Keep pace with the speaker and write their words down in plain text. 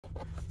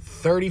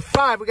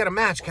35. We got a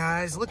match,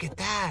 guys. Look at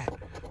that.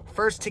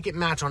 First ticket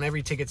match on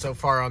every ticket so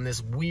far on this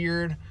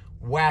weird,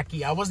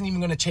 wacky. I wasn't even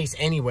going to chase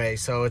anyway,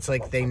 so it's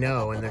like they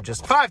know, and they're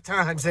just 5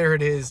 times. There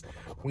it is.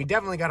 We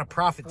definitely got a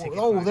profit ticket.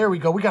 Oh, there we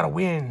go. We got a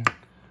win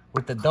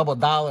with the double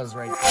dollars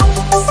right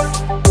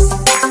there.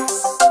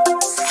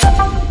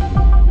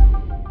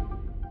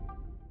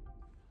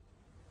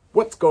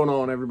 What's going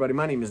on, everybody?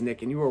 My name is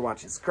Nick, and you are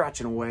watching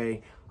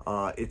cratchinAway.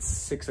 It's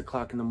 6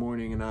 o'clock in the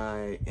morning, and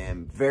I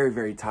am very,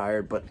 very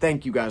tired, but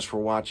thank you guys for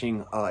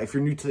watching. If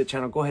you're new to the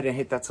channel, go ahead and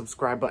hit that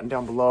subscribe button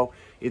down below.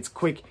 It's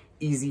quick,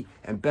 easy,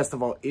 and best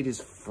of all, it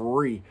is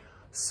free.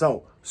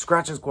 So,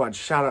 Scratching Squad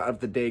shout out of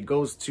the day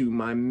goes to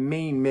my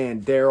main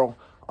man, Daryl,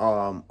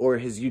 or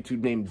his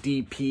YouTube name,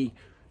 DP.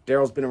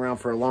 Daryl's been around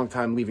for a long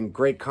time, leaving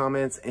great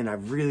comments, and I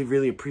really,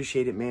 really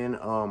appreciate it, man.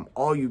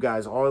 All you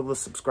guys, all the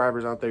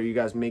subscribers out there, you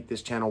guys make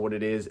this channel what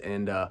it is,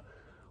 and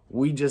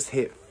we just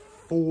hit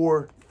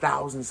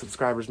 4,000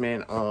 subscribers,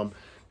 man.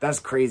 That's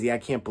crazy. I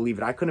can't believe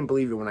it. I couldn't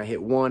believe it when I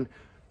hit 1,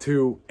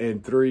 2,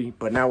 and 3,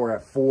 but now we're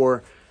at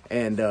 4,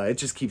 and it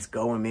just keeps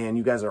going, man.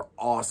 You guys are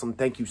awesome.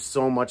 Thank you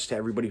so much to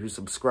everybody who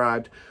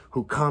subscribed,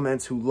 who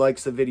comments, who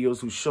likes the videos,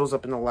 who shows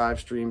up in the live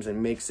streams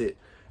and makes it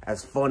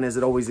as fun as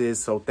it always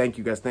is. So thank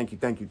you guys. Thank you,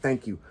 thank you,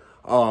 thank you.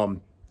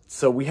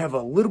 So we have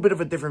a little bit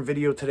of a different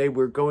video today.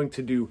 We're going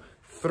to do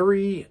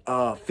 3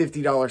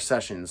 $50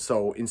 sessions.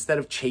 So instead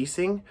of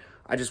chasing,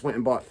 I just went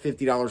and bought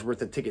 $50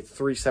 worth of tickets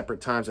 3 separate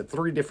times at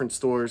 3 different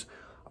stores.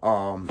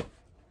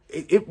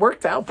 It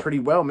worked out pretty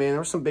well, man. There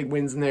were some big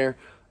wins in there.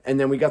 And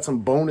then we got some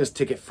bonus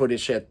ticket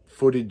footage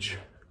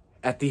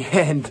at the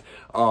end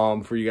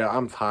for you guys.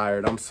 I'm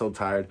tired. I'm so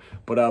tired.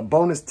 But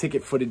bonus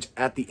ticket footage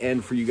at the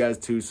end for you guys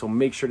too. So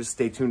make sure to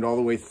stay tuned all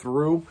the way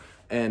through.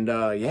 And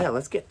yeah,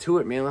 let's get to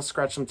it, man. Let's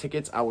scratch some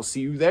tickets. I will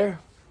see you there.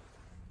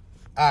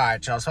 All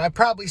right, y'all. So I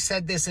probably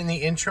said this in the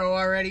intro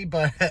already,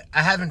 but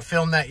I haven't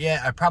filmed that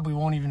yet. I probably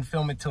won't even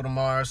film it till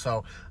tomorrow.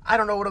 So I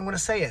don't know what I'm going to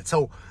say yet.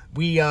 So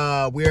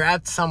we're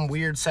at some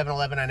weird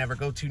 7-Eleven I never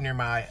go to near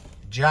my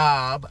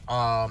job,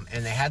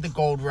 and they had the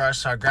gold rush,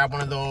 so I grabbed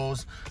one of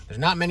those. There's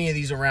not many of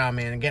these around,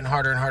 man, and getting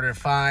harder and harder to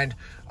find.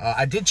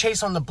 I did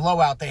chase on the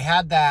blowout. They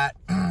had that,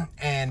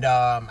 and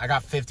I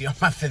got 50 on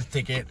my 5th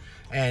ticket,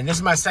 and this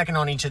is my 2nd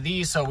on each of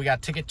these. So we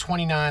got ticket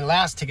 29,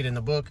 last ticket in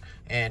the book,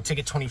 and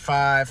ticket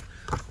 25.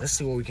 Let's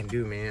see what we can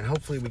do, man.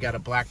 Hopefully we got a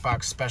black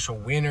box special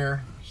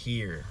winner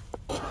here.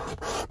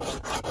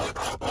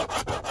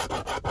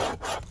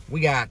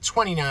 We got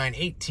 29,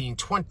 18,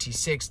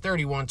 26,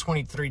 31,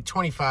 23,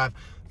 25,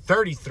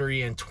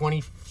 33, and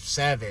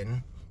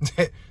 27.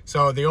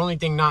 So the only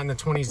thing not in the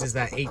 20s is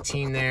that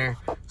 18 there.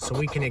 So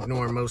we can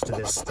ignore most of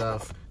this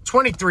stuff.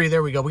 23,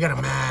 there we go. We got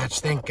a match,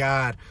 thank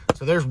God.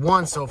 So there's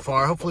 1 so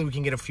far. Hopefully we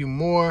can get a few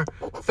more.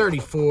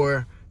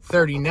 34,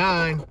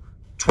 39,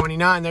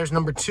 29, there's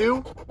number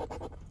 2.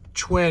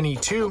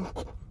 22,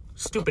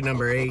 stupid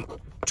number 8.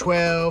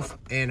 12,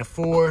 and a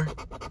 4.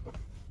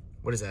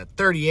 What is that?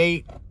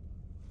 38.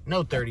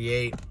 No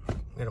 38. I'm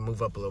gonna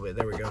move up a little bit.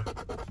 There we go.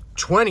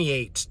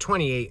 28.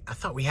 28. I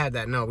thought we had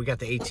that. No, we got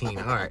the 18.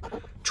 All right.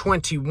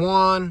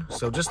 21.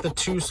 So just the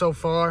 2 so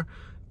far.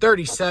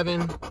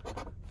 37.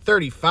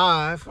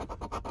 35.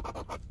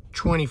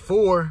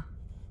 24.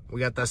 We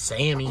got the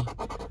Sammy.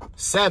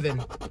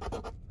 7.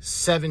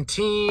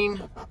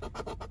 17.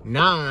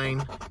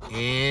 9.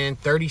 And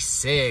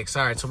 36.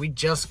 All right. So we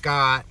just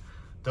got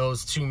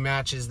those 2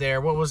 matches there.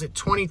 What was it?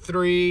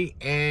 23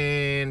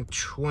 and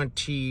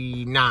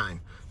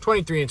 29.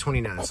 23 and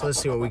 29. So let's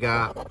see what we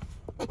got.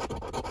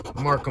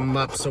 Mark them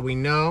up so we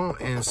know.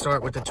 And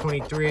start with the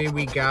 23.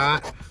 We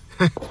got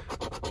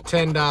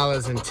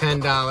 $10 and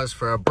 $10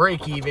 for a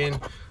break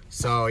even.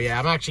 So yeah,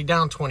 I'm actually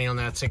down 20 on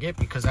that ticket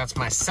because that's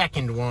my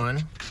 2nd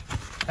one.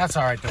 That's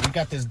all right though. We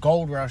got this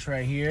gold rush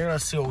right here.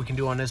 Let's see what we can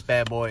do on this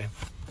bad boy.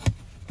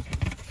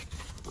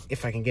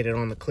 If I can get it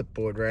on the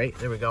clipboard, right?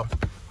 There we go. All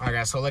right,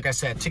 guys. So like I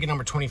said, ticket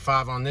number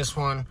 25 on this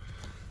one.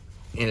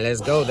 And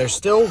let's go. There's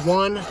still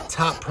 1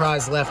 top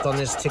prize left on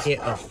this ticket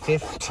of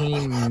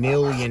 $15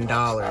 million.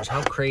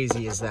 How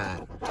crazy is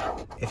that?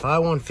 If I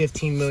won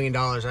 $15 million,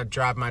 I'd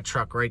drive my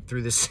truck right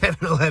through the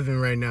 7-Eleven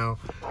right now.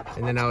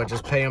 And then I would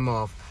just pay them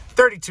off.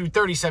 32,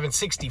 37,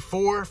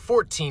 64,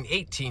 14,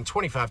 18,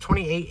 25,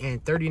 28,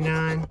 and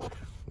 39.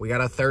 We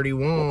got a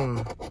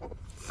 31,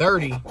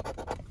 30,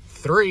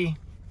 3,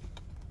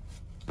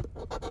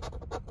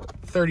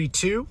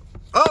 32.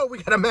 Oh, we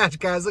got a match,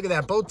 guys. Look at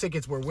that. Both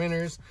tickets were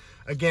winners.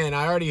 Again,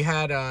 I already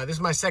had, this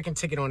is my 2nd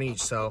ticket on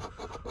each, so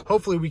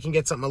hopefully we can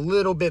get something a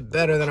little bit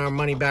better than our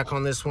money back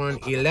on this one.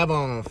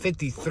 11,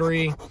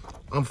 53.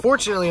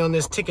 Unfortunately, on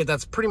this ticket,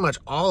 that's pretty much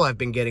all I've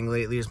been getting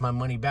lately is my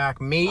money back.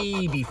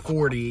 Maybe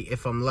 40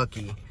 if I'm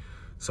lucky.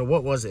 So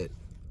what was it?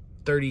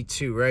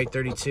 32, right?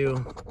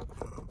 32.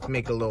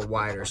 Make it a little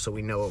wider so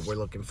we know what we're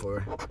looking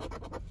for.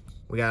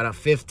 We got a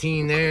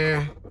 15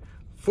 there.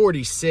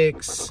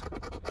 46.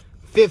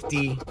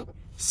 50.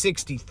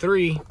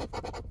 63.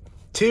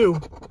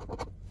 2.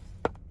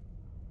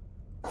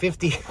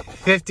 50,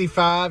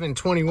 55, and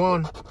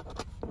 21.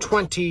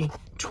 20,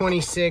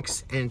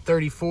 26, and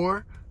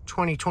 34.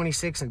 20,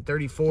 26, and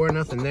 34.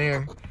 Nothing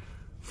there.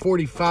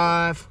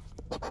 45,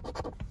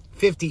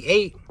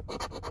 58,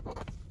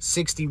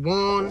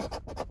 61,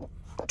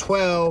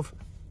 12.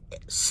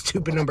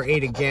 Stupid number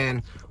 8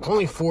 again.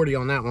 Only 40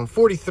 on that one.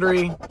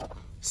 43,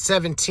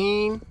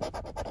 17,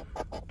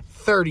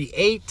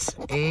 38,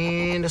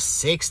 and a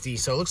 60.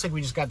 So it looks like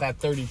we just got that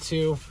 32.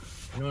 You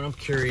know what, I'm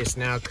curious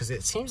now because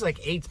it seems like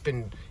 8's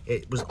been,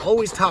 it was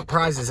always top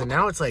prizes and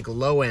now it's like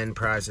low end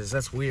prizes.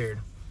 That's weird.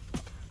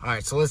 All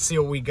right, so let's see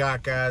what we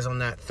got, guys, on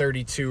that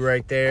 32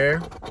 right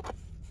there.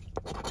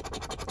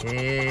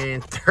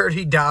 And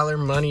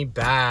 $30 money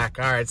back.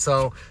 All right,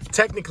 so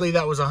technically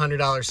that was a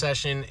 $100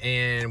 session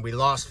and we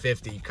lost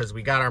 50 because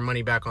we got our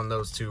money back on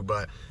those two,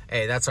 but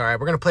hey, that's all right.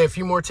 We're gonna play a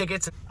few more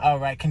tickets. All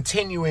right,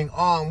 continuing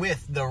on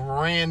with the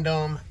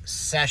random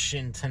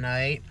session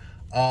tonight.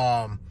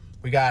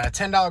 We got a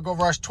 $10 gold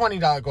rush,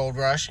 $20 gold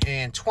rush,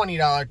 and $20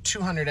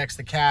 200x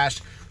the cash.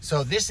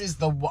 So this is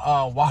the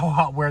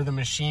Wawa where the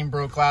machine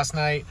broke last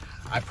night.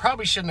 I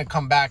probably shouldn't have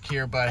come back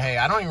here, but hey,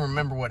 I don't even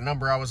remember what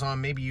number I was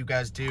on. Maybe you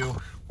guys do.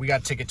 We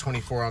got ticket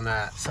 24 on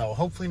that. So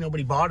hopefully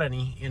nobody bought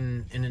any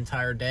in an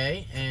entire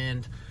day,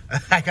 and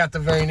I got the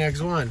very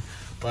next one.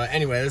 But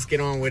anyway, let's get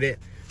on with it.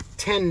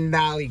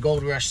 $10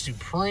 Gold Rush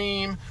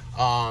Supreme.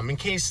 In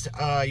case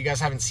you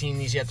guys haven't seen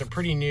these yet, they're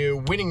pretty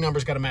new. Winning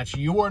numbers got to match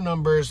your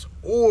numbers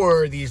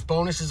or these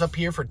bonuses up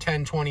here for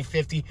 10, 20,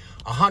 50,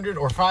 100,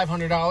 or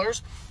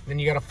 $500. Then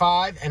you got a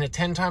 5 and a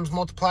 10 times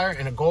multiplier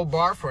and a gold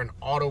bar for an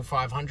auto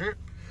 500.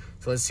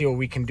 So let's see what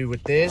we can do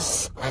with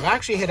this. I've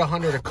actually hit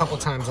 100 a couple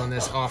times on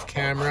this off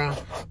camera.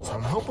 So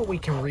I'm hoping we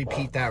can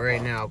repeat that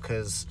right now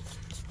because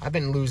I've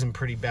been losing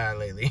pretty bad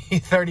lately.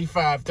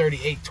 35,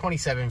 38,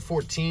 27,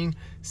 14,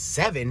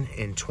 7,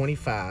 and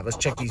 25. Let's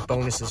check these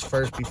bonuses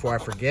first before I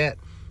forget.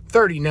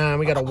 39,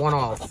 we got a 1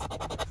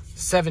 off.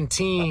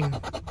 17,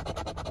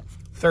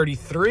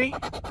 33,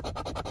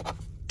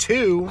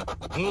 2,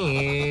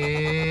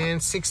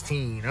 and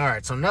 16. All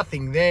right, so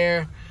nothing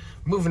there.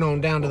 Moving on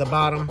down to the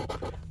bottom,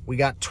 we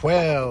got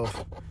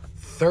 12,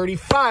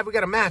 35. We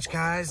got a match,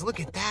 guys. Look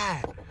at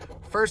that.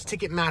 First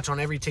ticket match on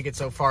every ticket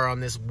so far on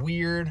this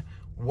weird,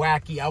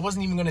 wacky. I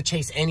wasn't even going to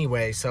chase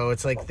anyway, so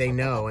it's like they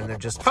know, and they're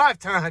just 5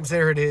 times.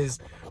 There it is.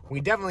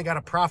 We definitely got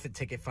a profit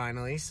ticket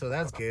finally, so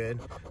that's good.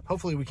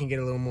 Hopefully we can get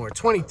a little more.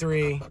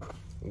 23,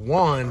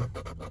 1,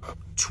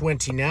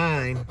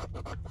 29,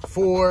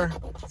 4,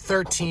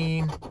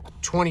 13,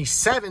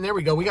 27. There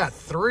we go. We got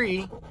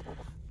 3.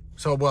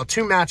 So, well,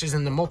 2 matches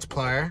in the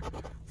multiplier.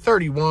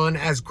 31,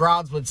 as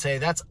Grods would say,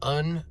 that's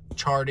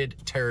uncharted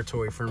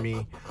territory for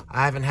me.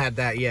 I haven't had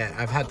that yet.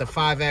 I've had the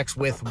 5X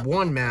with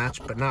 1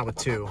 match, but not with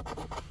 2.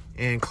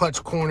 And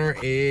clutch corner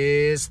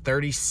is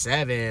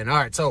 37. All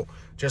right, so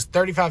just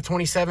 35,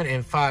 27,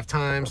 and 5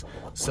 times.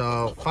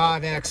 So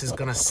 5X is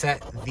going to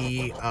set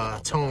the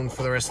tone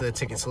for the rest of the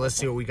ticket. So let's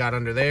see what we got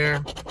under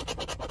there.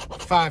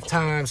 5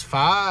 times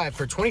 5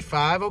 for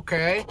 25.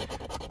 Okay.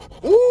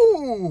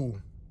 Ooh.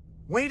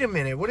 Wait a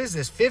minute. What is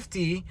this?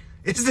 50.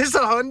 Is this a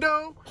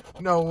hundo?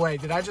 No way.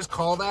 Did I just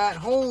call that?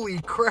 Holy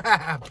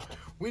crap.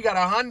 We got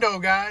a hundo,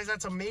 guys.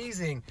 That's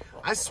amazing.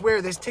 I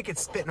swear this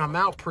ticket's spitting them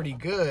out pretty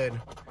good.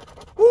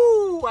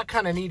 Woo! I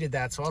kind of needed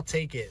that, so I'll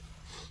take it.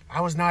 I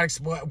was not,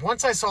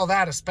 once I saw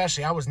that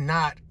especially, I was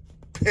not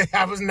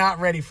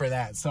ready for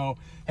that. So,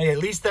 hey, at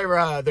least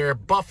they're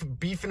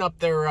beefing up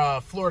their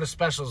Florida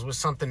specials with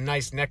something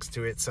nice next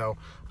to it. So,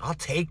 I'll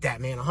take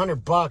that, man.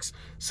 $100.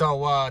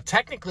 So,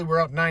 technically, we're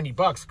up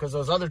 $90 because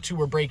those other 2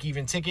 were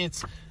break-even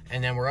tickets.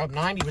 And then we're up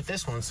 90 with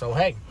this one. So,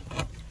 hey,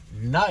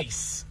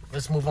 nice.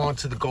 Let's move on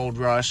to the Gold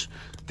Rush.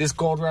 This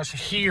Gold Rush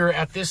here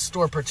at this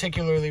store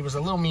particularly was a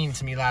little mean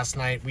to me last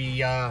night.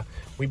 We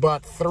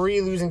bought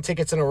 3 losing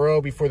tickets in a row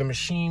before the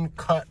machine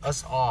cut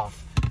us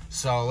off.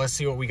 So let's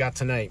see what we got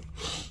tonight.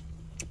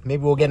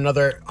 Maybe we'll get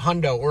another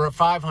hundo or a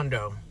 5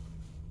 hundo.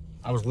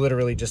 I was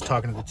literally just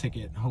talking to the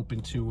ticket, hoping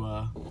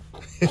to,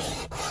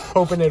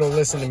 hoping it'll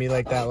listen to me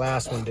like that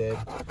last one did.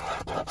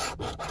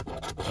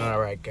 All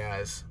right,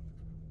 guys.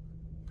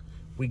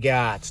 We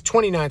got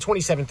 29,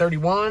 27,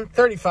 31,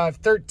 35,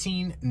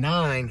 13,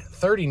 9,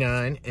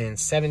 39, and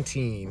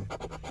 17.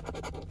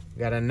 We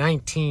got a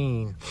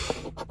 19,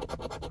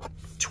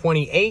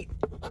 28,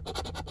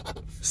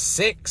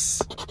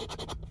 6,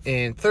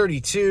 and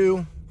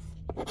 32.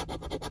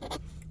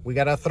 We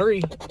got a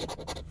 3.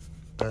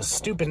 A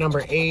stupid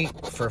number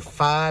 8 for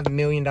 $5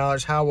 million.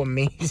 How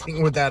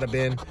amazing would that have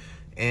been?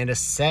 And a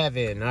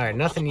 7. All right,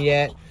 nothing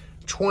yet.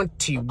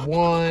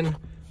 21,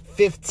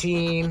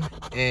 15,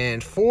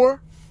 and 4.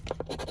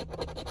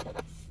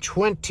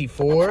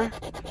 24,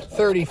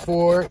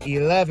 34,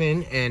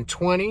 11, and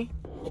 20.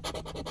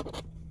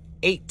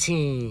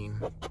 18,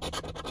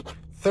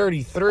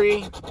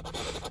 33,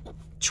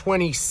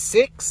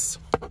 26,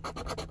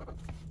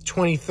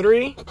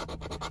 23,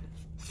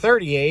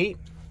 38,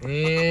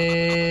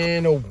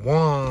 and a 1.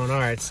 All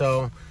right,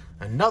 so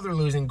another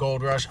losing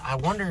Gold Rush. I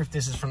wonder if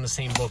this is from the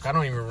same book. I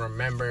don't even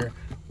remember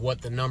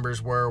what the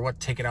numbers were, what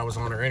ticket I was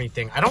on or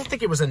anything. I don't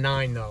think it was a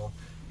 9, though.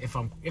 If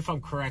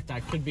I'm correct, I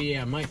could be,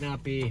 I might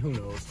not be, who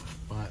knows.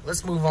 But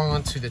let's move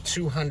on to the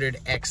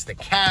 200X the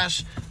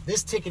cash.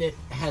 This ticket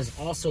has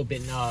also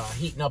been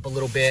heating up a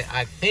little bit,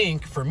 I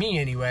think, for me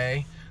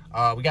anyway.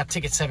 We got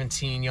ticket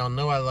 17. Y'all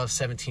know I love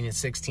 17 and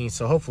 16,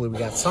 so hopefully we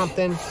got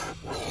something.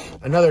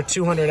 Another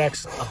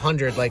 200X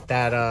 100 like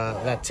that,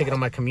 that ticket on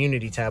my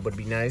community tab would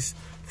be nice.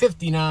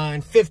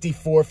 59,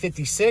 54,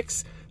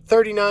 56,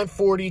 39,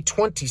 40,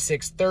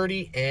 26,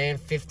 30, and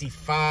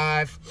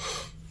 55.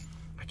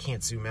 I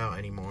can't zoom out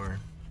anymore.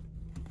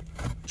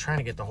 I'm trying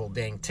to get the whole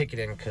dang ticket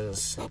in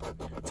because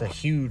it's a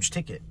huge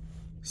ticket.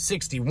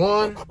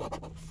 61,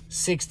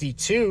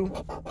 62,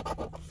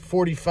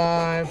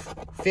 45,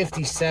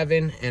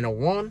 57, and a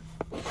 1.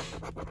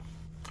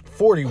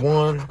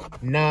 41,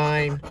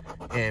 9,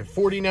 and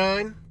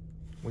 49.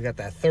 We got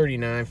that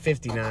 39,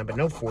 59, but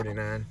no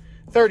 49.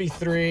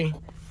 33,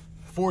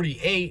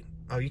 48.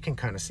 Oh, you can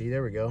kind of see.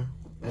 There we go.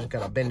 I just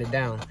got to bend it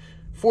down.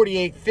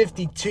 48,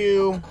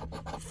 52,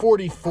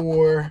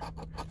 44,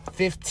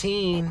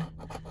 15,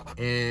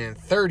 and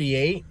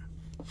 38.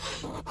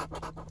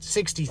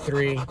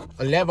 63,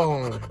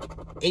 11,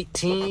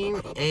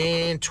 18,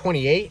 and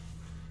 28.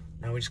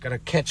 Now we just got to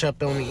catch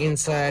up on the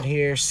inside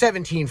here.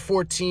 17,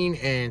 14,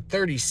 and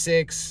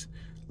 36.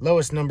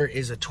 Lowest number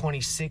is a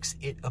 26,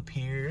 it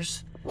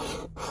appears.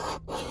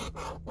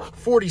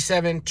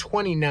 47,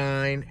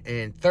 29,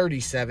 and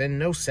 37.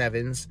 No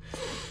 7s.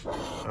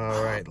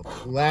 All right,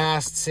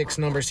 last 6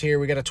 numbers here.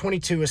 We got a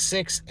 22, a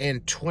 6,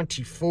 and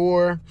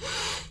 24.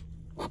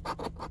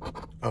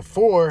 A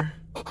 4,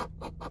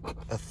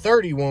 a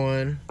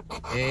 31,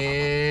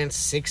 and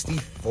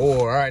 64.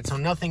 All right, so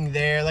nothing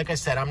there. Like I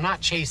said, I'm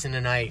not chasing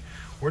tonight.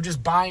 We're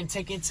just buying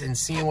tickets and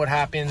seeing what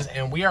happens.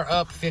 And we are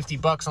up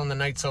 $50 on the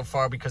night so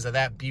far because of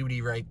that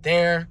beauty right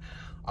there.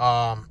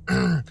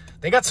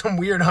 They got some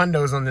weird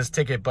hundos on this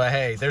ticket, but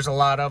hey, there's a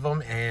lot of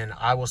them, and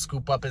I will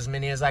scoop up as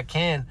many as I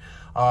can.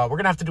 We're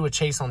gonna have to do a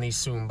chase on these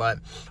soon, but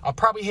I'll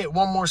probably hit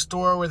one more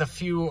store with a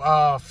few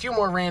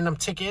more random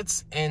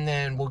tickets, and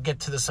then we'll get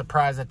to the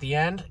surprise at the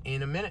end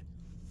in a minute.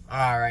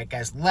 All right,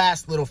 guys,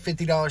 last little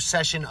 $50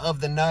 session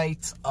of the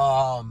night,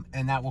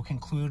 and that will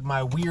conclude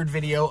my weird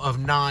video of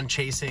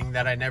non-chasing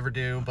that I never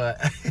do, but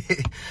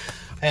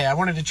hey, I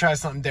wanted to try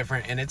something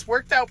different, and it's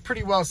worked out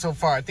pretty well so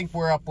far. I think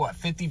we're up, what,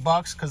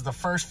 $50? Because the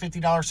first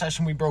 $50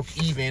 session, we broke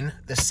even.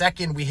 The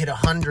second, we hit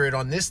 100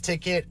 on this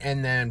ticket,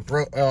 and then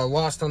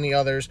lost on the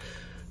others.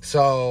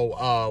 So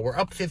we're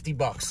up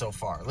 $50 so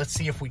far. Let's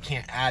see if we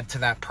can't add to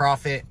that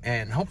profit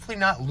and hopefully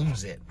not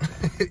lose it.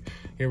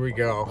 Here we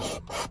go.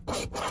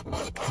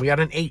 We got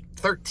an 8,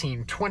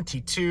 13,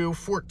 22,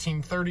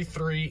 14,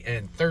 33,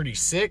 and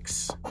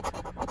 36.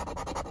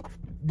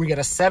 We got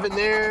a 7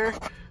 there.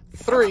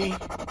 3,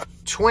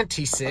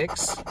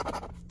 26,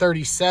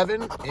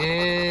 37,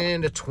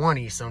 and a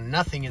 20. So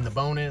nothing in the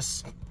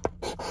bonus.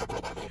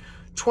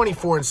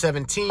 24 and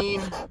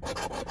 17,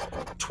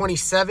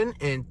 27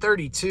 and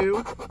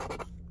 32,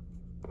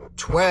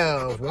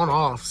 12, 1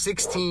 off,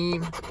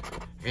 16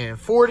 and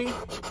 40,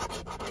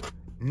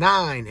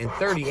 9 and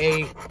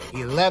 38,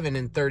 11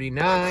 and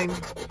 39,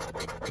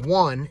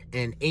 1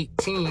 and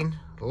 18.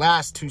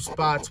 Last 2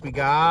 spots, we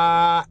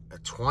got a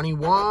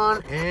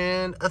 21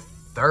 and a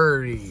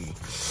 30.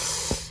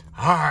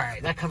 All right,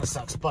 that kind of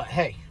sucks, but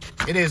hey,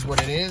 it is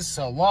what it is.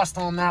 So lost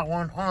on that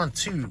one. On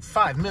to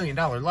 $5 million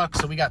luck.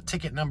 So we got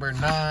ticket number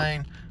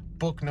 9,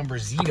 book number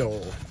 0.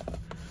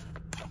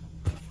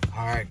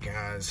 All right,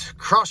 guys,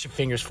 cross your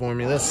fingers for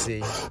me. Let's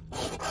see.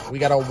 We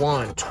got a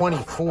 1,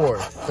 24,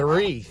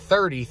 3,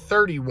 30,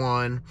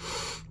 31,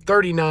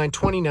 39,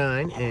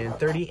 29, and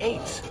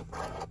 38.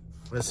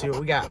 Let's see what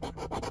we got.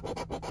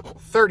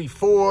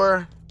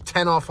 34,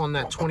 10 off on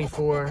that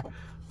 24.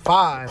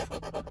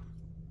 5,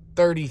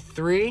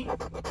 33,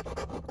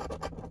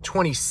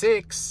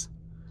 26,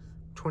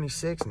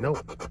 26,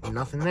 nope,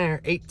 nothing there.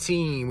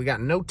 18, we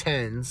got no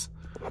 10s,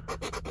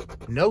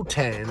 no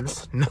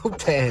 10s, no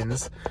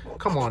 10s.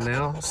 Come on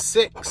now.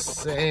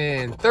 6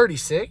 and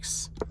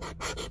 36,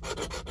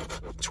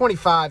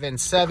 25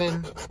 and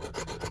 7,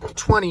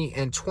 20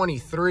 and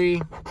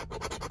 23,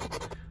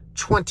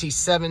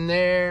 27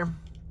 there.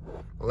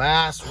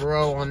 Last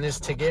row on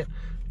this ticket,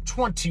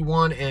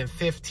 21 and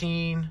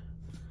 15,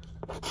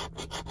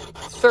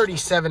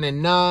 37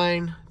 and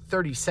 9,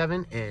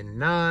 37 and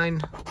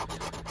 9,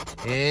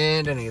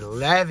 and an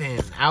 11.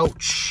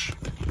 Ouch.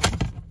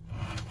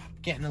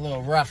 Getting a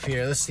little rough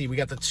here. Let's see. We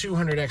got the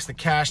 200X the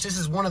cash. This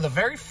is one of the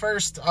very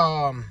first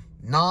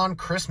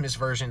non-Christmas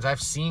versions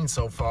I've seen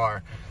so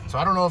far. So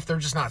I don't know if they're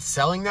just not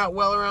selling that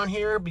well around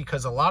here,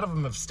 because a lot of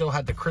them have still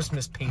had the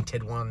Christmas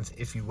painted ones,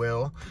 if you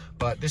will.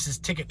 But this is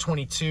ticket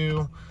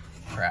 22.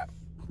 Crap.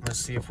 Let's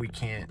see if we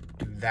can't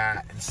do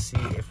that and see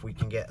if we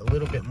can get a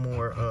little bit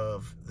more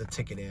of the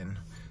ticket in.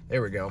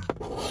 There we go.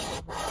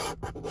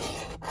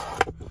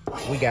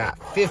 We got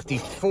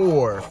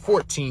 54,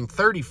 14,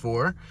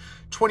 34,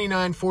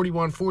 29,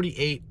 41,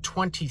 48,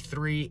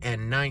 23,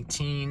 and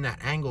 19. That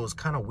angle is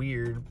kind of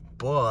weird,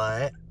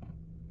 but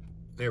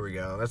there we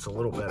go. That's a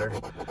little better.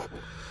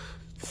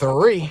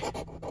 3,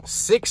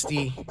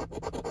 60,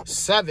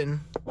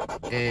 7,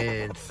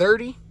 and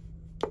 30,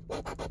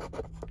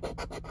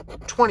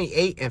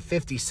 28 and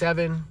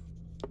 57,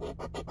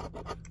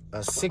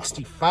 a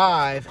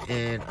 65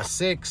 and a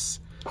 6,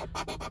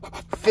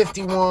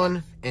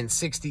 51 and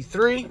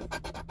 63,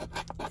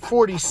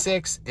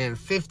 46 and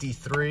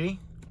 53.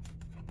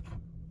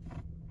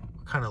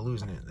 I'm kind of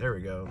losing it. There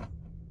we go.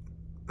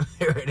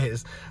 There it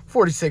is.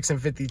 46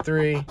 and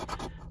 53,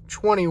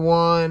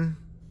 21,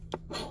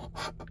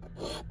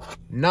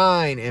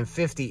 9 and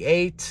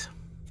 58.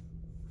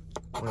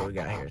 What do we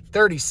got here?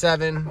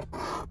 37,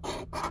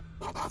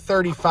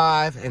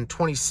 35 and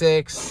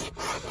 26,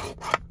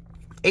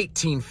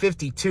 18,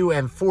 52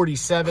 and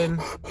 47,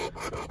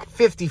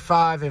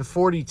 55 and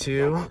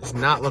 42. It's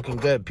not looking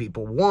good,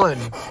 people. 1,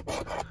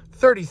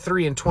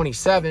 33 and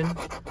 27,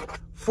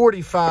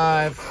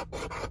 45,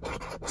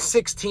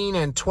 16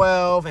 and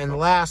 12, and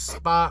last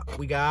spot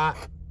we got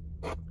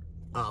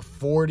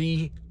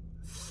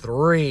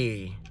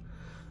 43.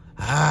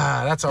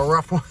 That's a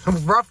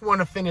rough one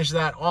to finish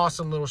that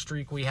awesome little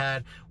streak we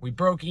had. We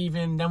broke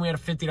even, then we had a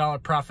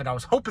 $50 profit. I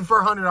was hoping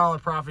for a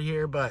 $100 profit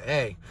here, but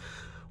hey,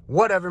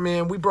 whatever,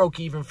 man. We broke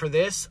even for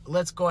this.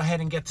 Let's go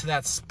ahead and get to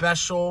that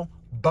special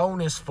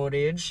bonus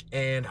footage,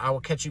 and I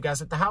will catch you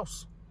guys at the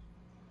house.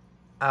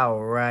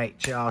 All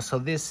right, y'all. So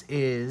this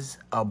is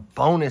a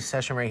bonus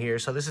session right here.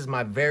 So this is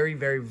my very,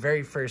 very,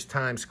 very first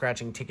time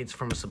scratching tickets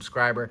from a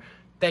subscriber.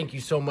 Thank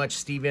you so much,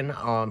 Steven.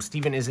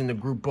 Steven is in the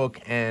group book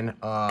and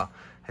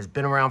has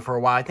been around for a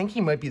while. I think he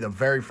might be the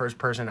very first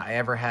person I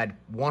ever had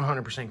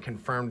 100%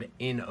 confirmed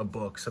in a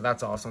book. So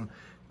that's awesome.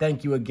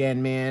 Thank you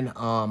again, man.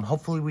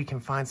 Hopefully we can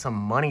find some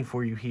money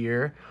for you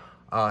here.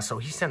 So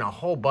he sent a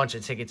whole bunch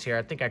of tickets here.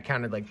 I think I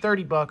counted like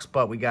 30 bucks,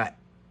 but we got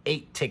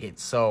 8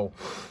 tickets. So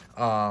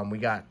we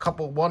got a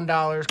couple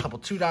 $1, couple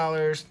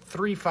 $2,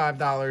 3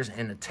 $5,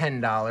 and a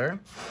 $10.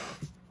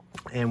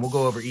 And we'll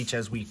go over each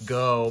as we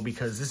go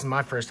because this is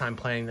my first time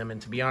playing them.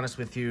 And to be honest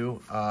with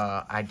you,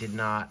 I did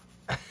not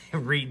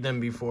read them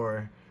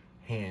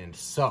beforehand.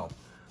 So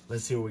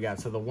let's see what we got.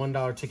 So the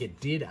 $1 ticket,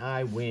 did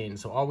I win?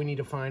 So all we need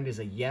to find is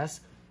a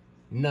yes,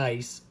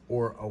 nice,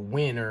 or a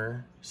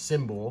winner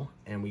symbol.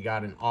 And we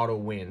got an auto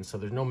win. So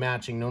there's no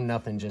matching, no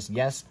nothing, just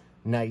yes,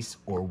 nice,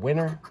 or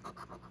winner.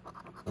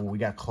 Oh, we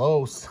got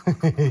close,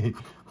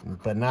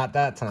 but not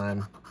that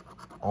time.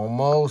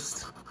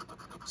 Almost.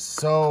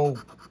 So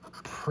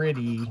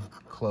pretty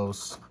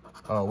close.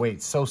 Oh,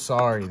 wait, so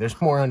sorry. There's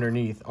more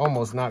underneath.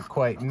 Almost, not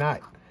quite,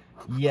 not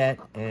yet,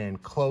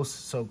 and close,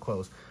 so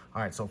close.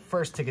 All right, so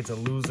first ticket's a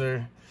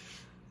loser.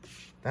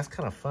 That's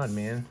kind of fun,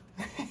 man.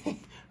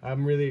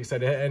 I'm really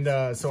excited.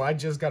 And so I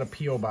just got a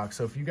P.O. box.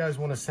 So if you guys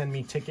want to send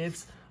me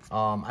tickets,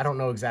 I don't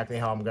know exactly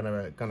how I'm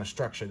gonna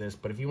structure this,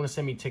 but if you want to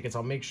send me tickets,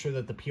 I'll make sure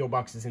that the P.O.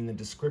 box is in the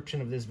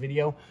description of this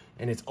video,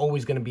 and it's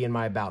always going to be in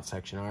my about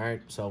section, all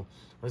right? So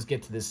let's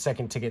get to this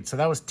second ticket. So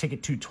that was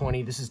ticket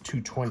 220. This is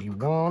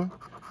 221.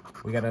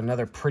 We got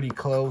another pretty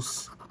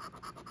close.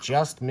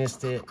 Just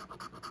missed it.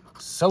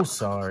 So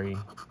sorry.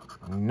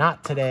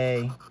 Not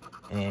today.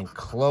 And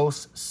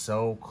close,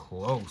 so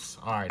close.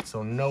 All right,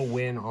 so no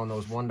win on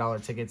those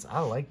 $1 tickets. I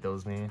like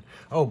those, man.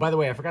 Oh, by the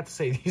way, I forgot to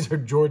say these are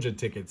Georgia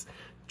tickets.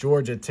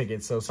 Georgia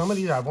tickets. So some of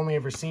these I've only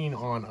ever seen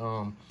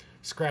on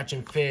Scratch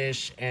and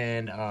Fish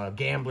and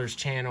Gambler's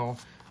channel.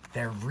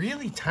 They're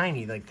really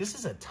tiny. Like, this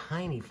is a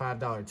tiny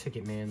 $5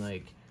 ticket, man.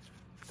 Like,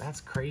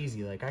 that's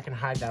crazy. Like, I can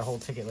hide that whole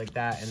ticket like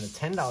that. And the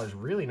 $10 is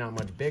really not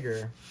much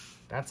bigger.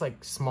 That's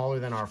like smaller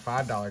than our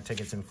 $5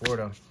 tickets in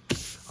Florida.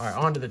 All right,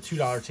 on to the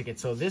 $2 ticket.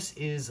 So this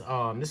is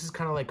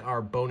kind of like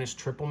our bonus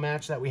triple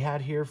match that we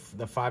had here.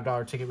 The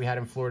 $5 ticket we had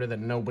in Florida that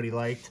nobody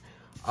liked.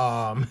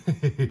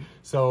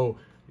 So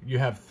you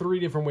have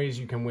 3 different ways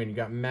you can win. You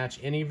got match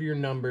any of your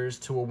numbers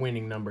to a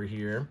winning number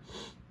here,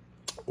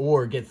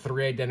 or get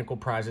 3 identical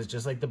prizes,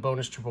 just like the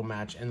bonus triple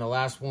match. And the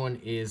last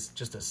one is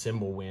just a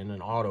symbol win,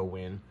 an auto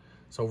win.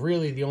 So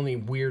really, the only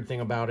weird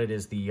thing about it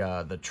is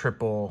the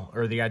triple,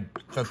 or the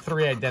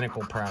 3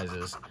 identical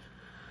prizes.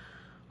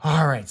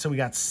 All right, so we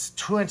got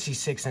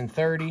 26 and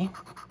 30.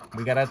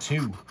 We got a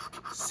 2,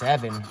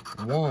 7,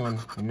 1,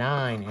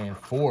 9, and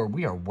 4.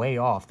 We are way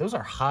off. Those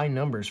are high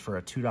numbers for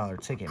a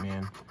 $2 ticket,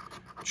 man.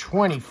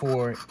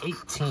 24,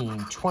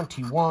 18,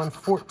 21,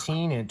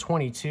 14, and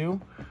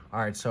 22. All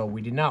right, so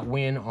we did not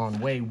win on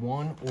way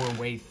 1 or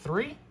way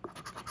 3.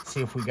 Let's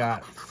see if we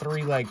got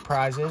 3 like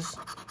prizes.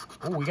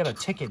 Oh, we got a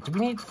ticket. Do we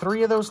need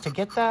 3 of those to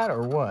get that,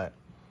 or what?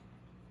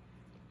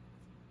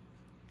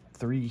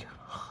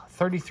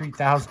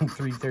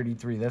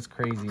 33,333. That's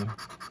crazy.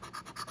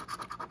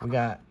 We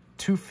got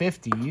 2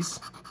 50s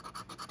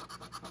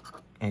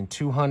and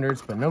 2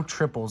 100s, but no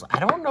triples. I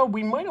don't know.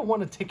 We might have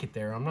won a ticket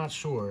there. I'm not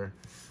sure.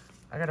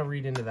 I got to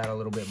read into that a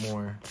little bit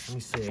more. Let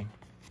me see.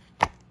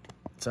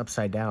 It's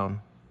upside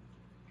down.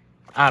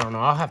 I don't know.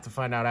 I'll have to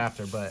find out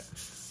after, but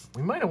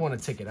we might have won a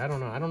ticket. I don't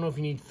know. I don't know if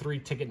you need 3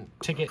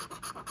 ticket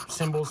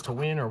symbols to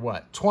win or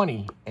what.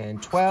 20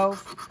 and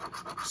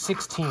 12,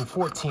 16,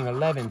 14,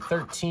 11,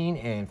 13,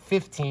 and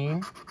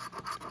 15.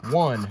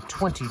 1,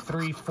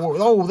 23, 4.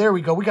 Oh, there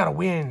we go. We got a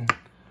win.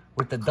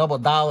 with the double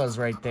dollars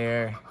right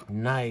there.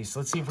 Nice.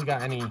 Let's see if we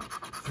got any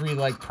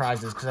 3-like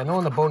prizes, because I know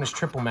in the bonus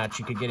triple match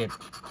you could get it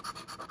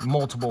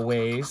multiple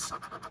ways.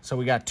 So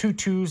we got 2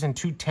 2s and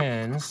 2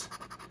 10s.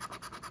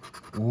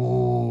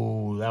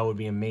 Ooh, that would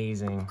be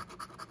amazing.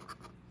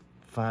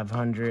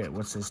 500.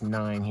 What's this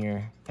 9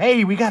 here?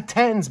 Hey, we got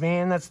 10s,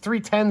 man. That's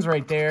 3 10s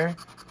right there.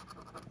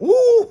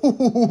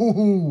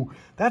 Ooh,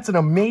 that's an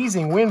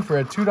amazing win for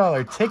a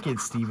 $2 ticket,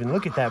 Steven.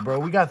 Look at that, bro.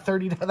 We got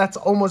 30. That's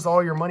almost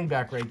all your money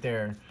back right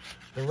there.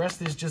 The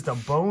rest is just a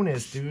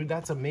bonus, dude.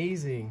 That's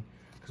amazing.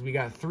 Because we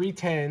got 3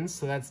 10s,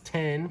 so that's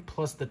 10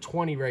 plus the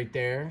 20 right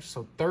there.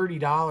 So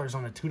 $30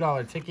 on a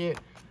 $2 ticket.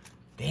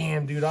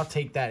 Damn, dude, I'll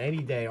take that any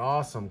day.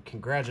 Awesome.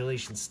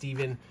 Congratulations,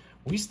 Steven.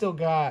 We still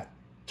got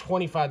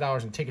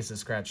 $25 in tickets to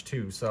scratch,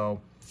 too. So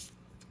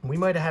we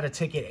might have had a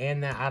ticket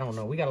and that. I don't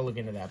know. We got to look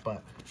into that,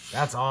 but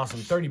that's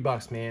awesome. 30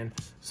 bucks, man.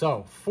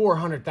 So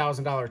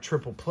 $400,000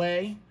 triple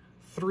play.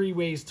 3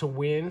 ways to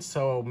win.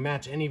 So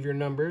match any of your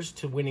numbers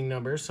to winning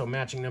numbers. So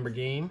matching number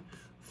game.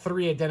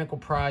 3 identical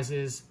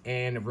prizes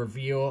and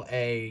reveal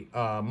a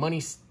money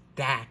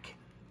stack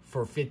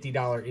for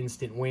 $50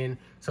 instant win.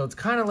 So it's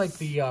kind of like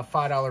the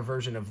 $5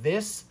 version of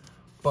this,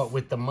 but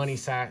with the money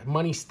stack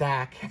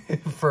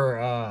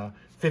for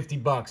 50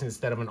 bucks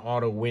instead of an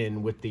auto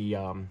win with the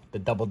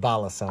double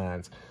dollar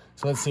signs.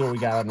 So let's see what we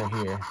got under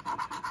here.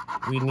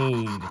 We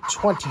need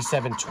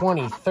 27,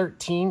 20,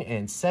 13,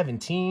 and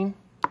 17.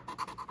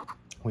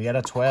 We got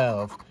a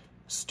 12.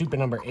 Stupid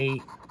number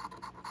 8.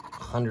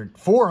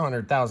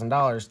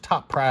 $400,000.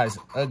 Top prize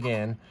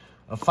again.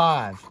 A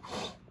 5.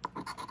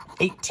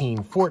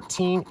 18,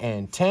 14,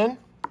 and 10.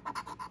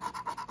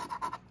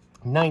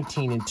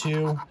 19 and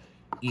 2.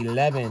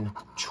 11,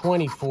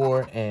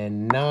 24,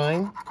 and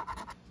 9.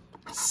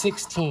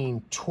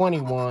 16,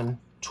 21,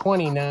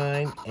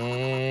 29,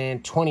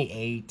 and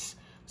 28.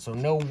 So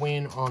no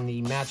win on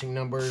the matching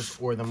numbers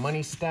or the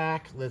money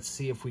stack. Let's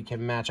see if we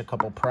can match a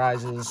couple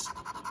prizes.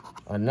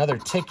 Another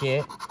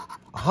ticket,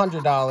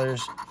 $100,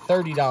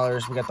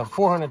 $30. We got the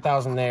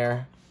 400,000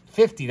 there,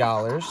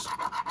 $50,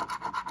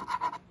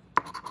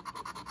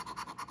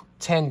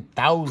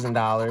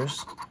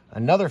 $10,000,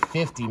 another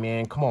 50,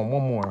 man. Come on,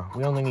 one more.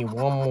 We only need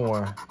one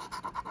more,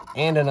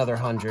 and another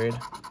 100,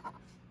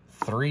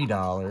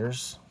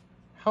 $3.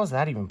 How is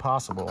that even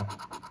possible?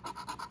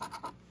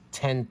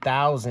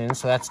 10,000.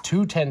 So that's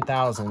 2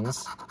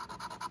 10,000s.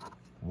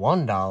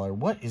 $1.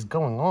 What is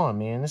going on,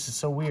 man? This is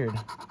so weird.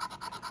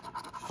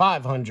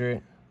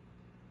 500.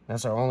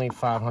 That's our only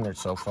 500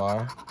 so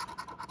far.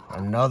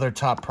 Another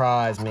top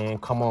prize, man.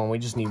 Come on, we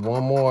just need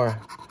one more.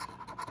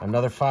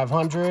 Another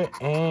 500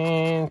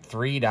 and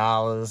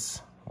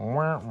 $3.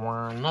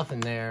 Nothing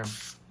there.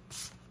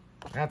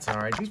 That's all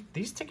right.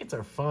 These tickets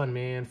are fun,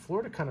 man.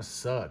 Florida kind of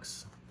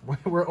sucks.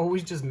 We're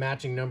always just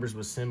matching numbers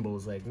with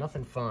symbols, like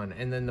nothing fun.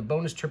 And then the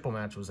bonus triple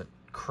match was a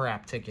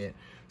crap ticket.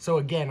 So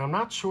again, I'm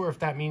not sure if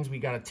that means we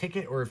got a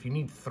ticket or if you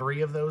need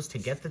 3 of those to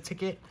get the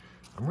ticket.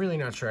 I'm really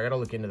not sure. I gotta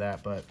look into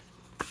that, but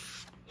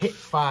hit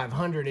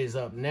 500 is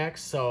up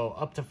next. So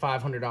up to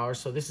 $500.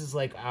 So this is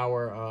like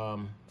our,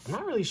 I'm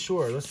not really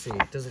sure. Let's see.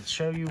 Does it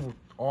show you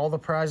all the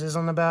prizes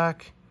on the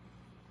back?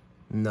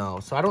 No.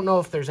 So I don't know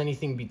if there's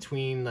anything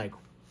between, like,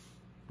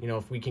 you know,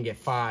 if we can get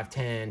 5,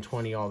 10,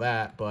 20, all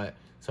that, but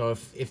so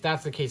if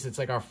that's the case, it's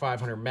like our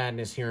 500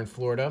 madness here in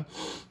Florida.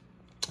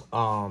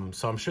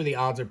 So I'm sure the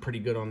odds are pretty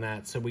good on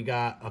that. So we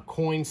got a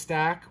coin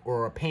stack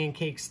or a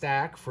pancake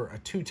stack for a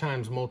 2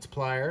 times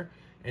multiplier,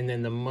 and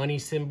then the money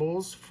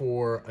symbols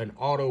for an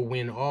auto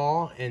win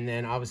all, and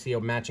then obviously a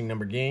matching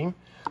number game.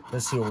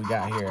 Let's see what we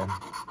got here.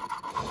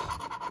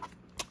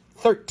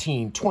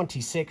 13,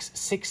 26,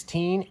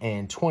 16,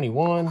 and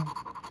 21.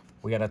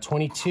 We got a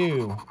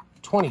 22,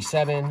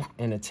 27,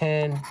 and a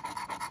 10.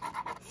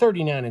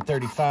 39 and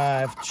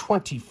 35,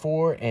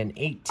 24 and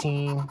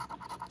 18,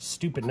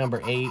 stupid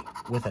number 8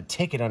 with a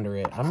ticket under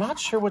it. I'm not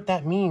sure what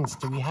that means.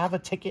 Do we have a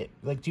ticket?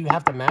 Like, do you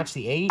have to match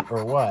the 8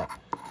 or what?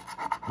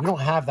 We don't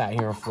have that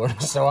here in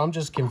Florida, so I'm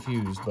just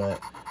confused. But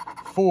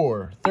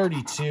 4,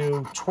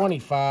 32,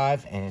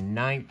 25, and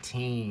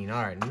 19.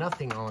 All right,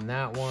 nothing on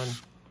that one.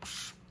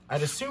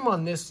 I'd assume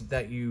on this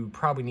that you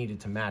probably needed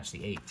to match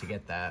the 8 to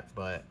get that,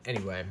 but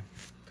anyway.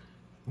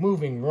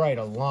 Moving right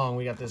along,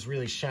 we got this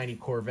really shiny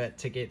Corvette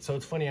ticket. So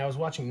it's funny, I was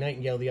watching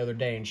Nightingale the other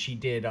day, and she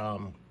did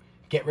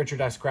Get Rich or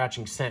Die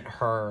Scratching sent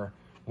her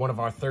one of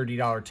our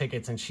 $30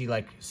 tickets, and she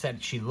like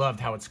said she loved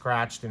how it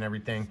scratched and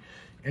everything.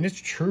 And it's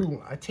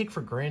true. I take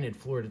for granted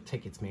Florida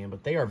tickets, man,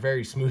 but they are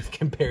very smooth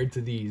compared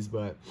to these.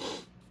 But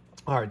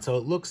all right, so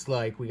it looks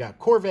like we got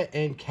Corvette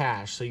and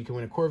cash. So you can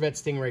win a Corvette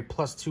Stingray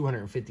plus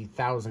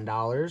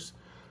 $250,000.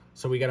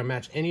 So we got to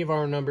match any of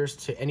our numbers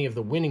to any of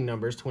the winning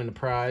numbers to win the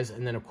prize.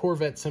 And then a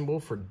Corvette symbol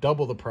for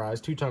double the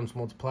prize, 2 times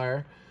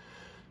multiplier.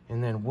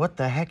 And then what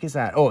the heck is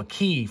that? Oh, a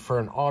key for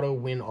an auto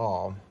win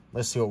all.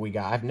 Let's see what we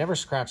got. I've never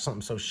scratched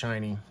something so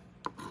shiny.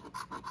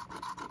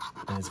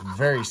 And it's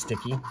very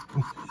sticky.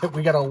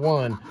 We got a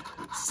 1,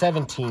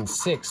 17,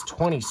 6,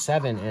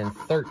 27, and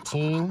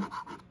 13.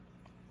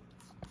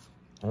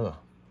 Ugh.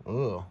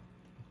 I'm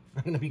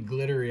going to be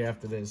glittery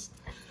after this.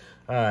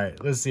 All right,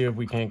 let's see if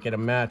we can't get a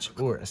match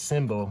or a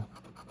symbol.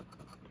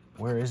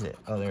 Where is it?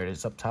 Oh, there it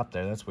is, up top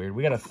there. That's weird.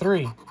 We got a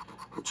 3,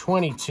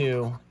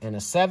 22, and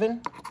a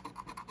 7,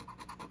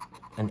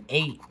 an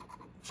 8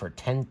 for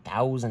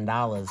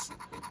 $10,000,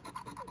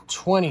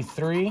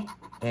 23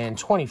 and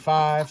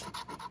 25,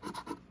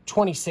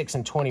 26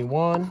 and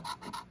 21,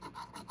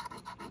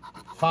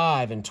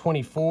 5 and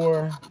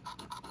 24,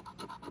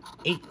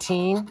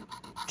 18,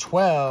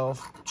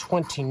 12,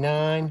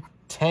 29,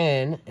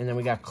 10, and then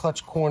we got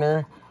clutch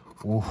corner.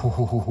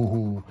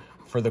 Ooh,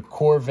 for the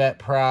Corvette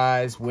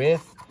prize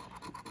with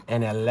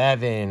an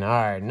 11. All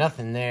right,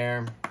 nothing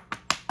there.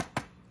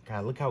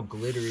 God, look how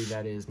glittery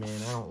that is,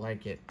 man. I don't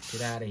like it.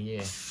 Get out of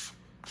here.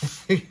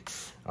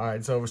 All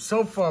right,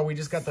 so far we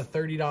just got the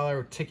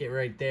 $30 ticket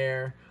right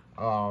there.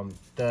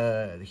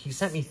 He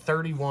sent me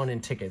 31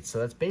 in tickets, so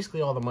that's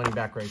basically all the money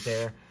back right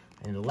there.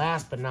 And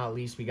last but not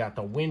least, we got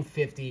the win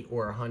 50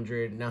 or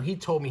 100. Now, he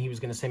told me he was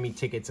going to send me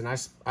tickets, and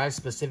I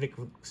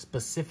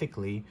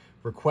specifically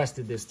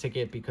requested this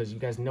ticket because you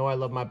guys know I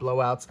love my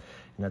blowouts,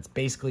 and that's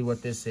basically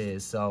what this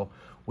is. So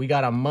we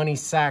got a money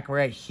sack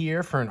right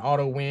here for an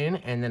auto win,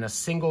 and then a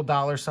single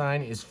dollar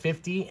sign is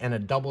 50 and a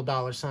double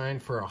dollar sign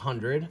for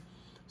 100.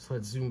 So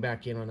let's zoom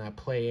back in on that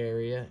play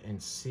area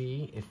and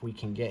see if we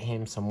can get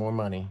him some more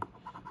money.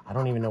 I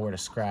don't even know where to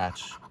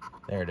scratch.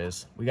 There it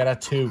is. We got a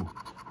 2.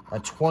 A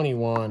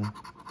 21,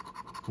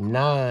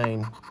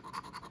 9,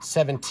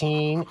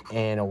 17,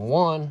 and a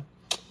 1.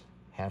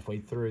 Halfway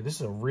through. This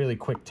is a really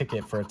quick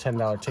ticket for a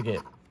 $10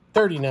 ticket.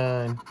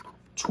 39,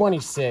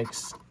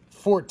 26,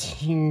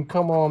 14.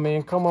 Come on,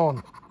 man. Come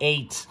on.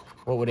 8.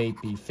 What would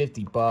 8 be?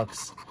 50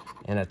 bucks.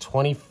 And a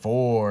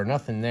 24.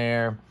 Nothing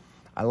there.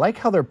 I like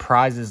how their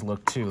prizes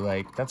look, too.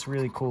 Like, that's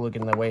really cool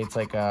looking the way it's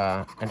like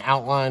an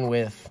outline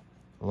with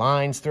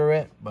lines through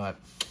it. But,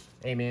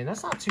 hey, man,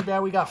 that's not too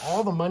bad. We got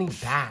all the money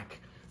back.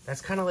 That's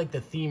kind of like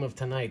the theme of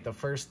tonight. The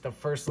first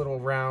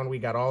little round, we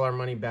got all our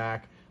money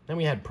back. Then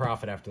we had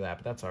profit after that,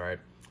 but that's all right.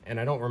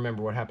 And I don't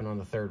remember what happened on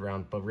the third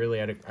round, but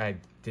really I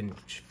didn't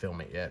film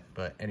it yet.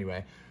 But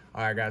anyway,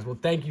 all right, guys. Well,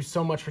 thank you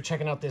so much for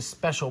checking out this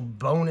special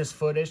bonus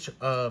footage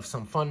of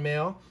some fun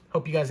mail.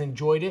 Hope you guys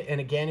enjoyed it. And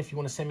again, if you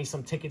want to send me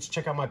some tickets,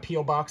 check out my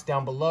P.O. box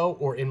down below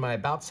or in my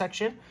About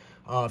section.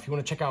 If you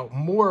want to check out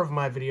more of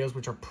my videos,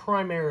 which are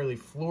primarily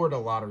Florida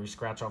lottery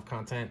scratch-off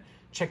content,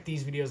 check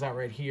these videos out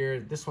right here.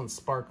 This one's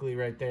sparkly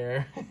right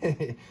there.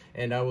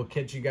 And I will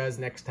catch you guys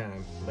next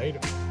time. Later.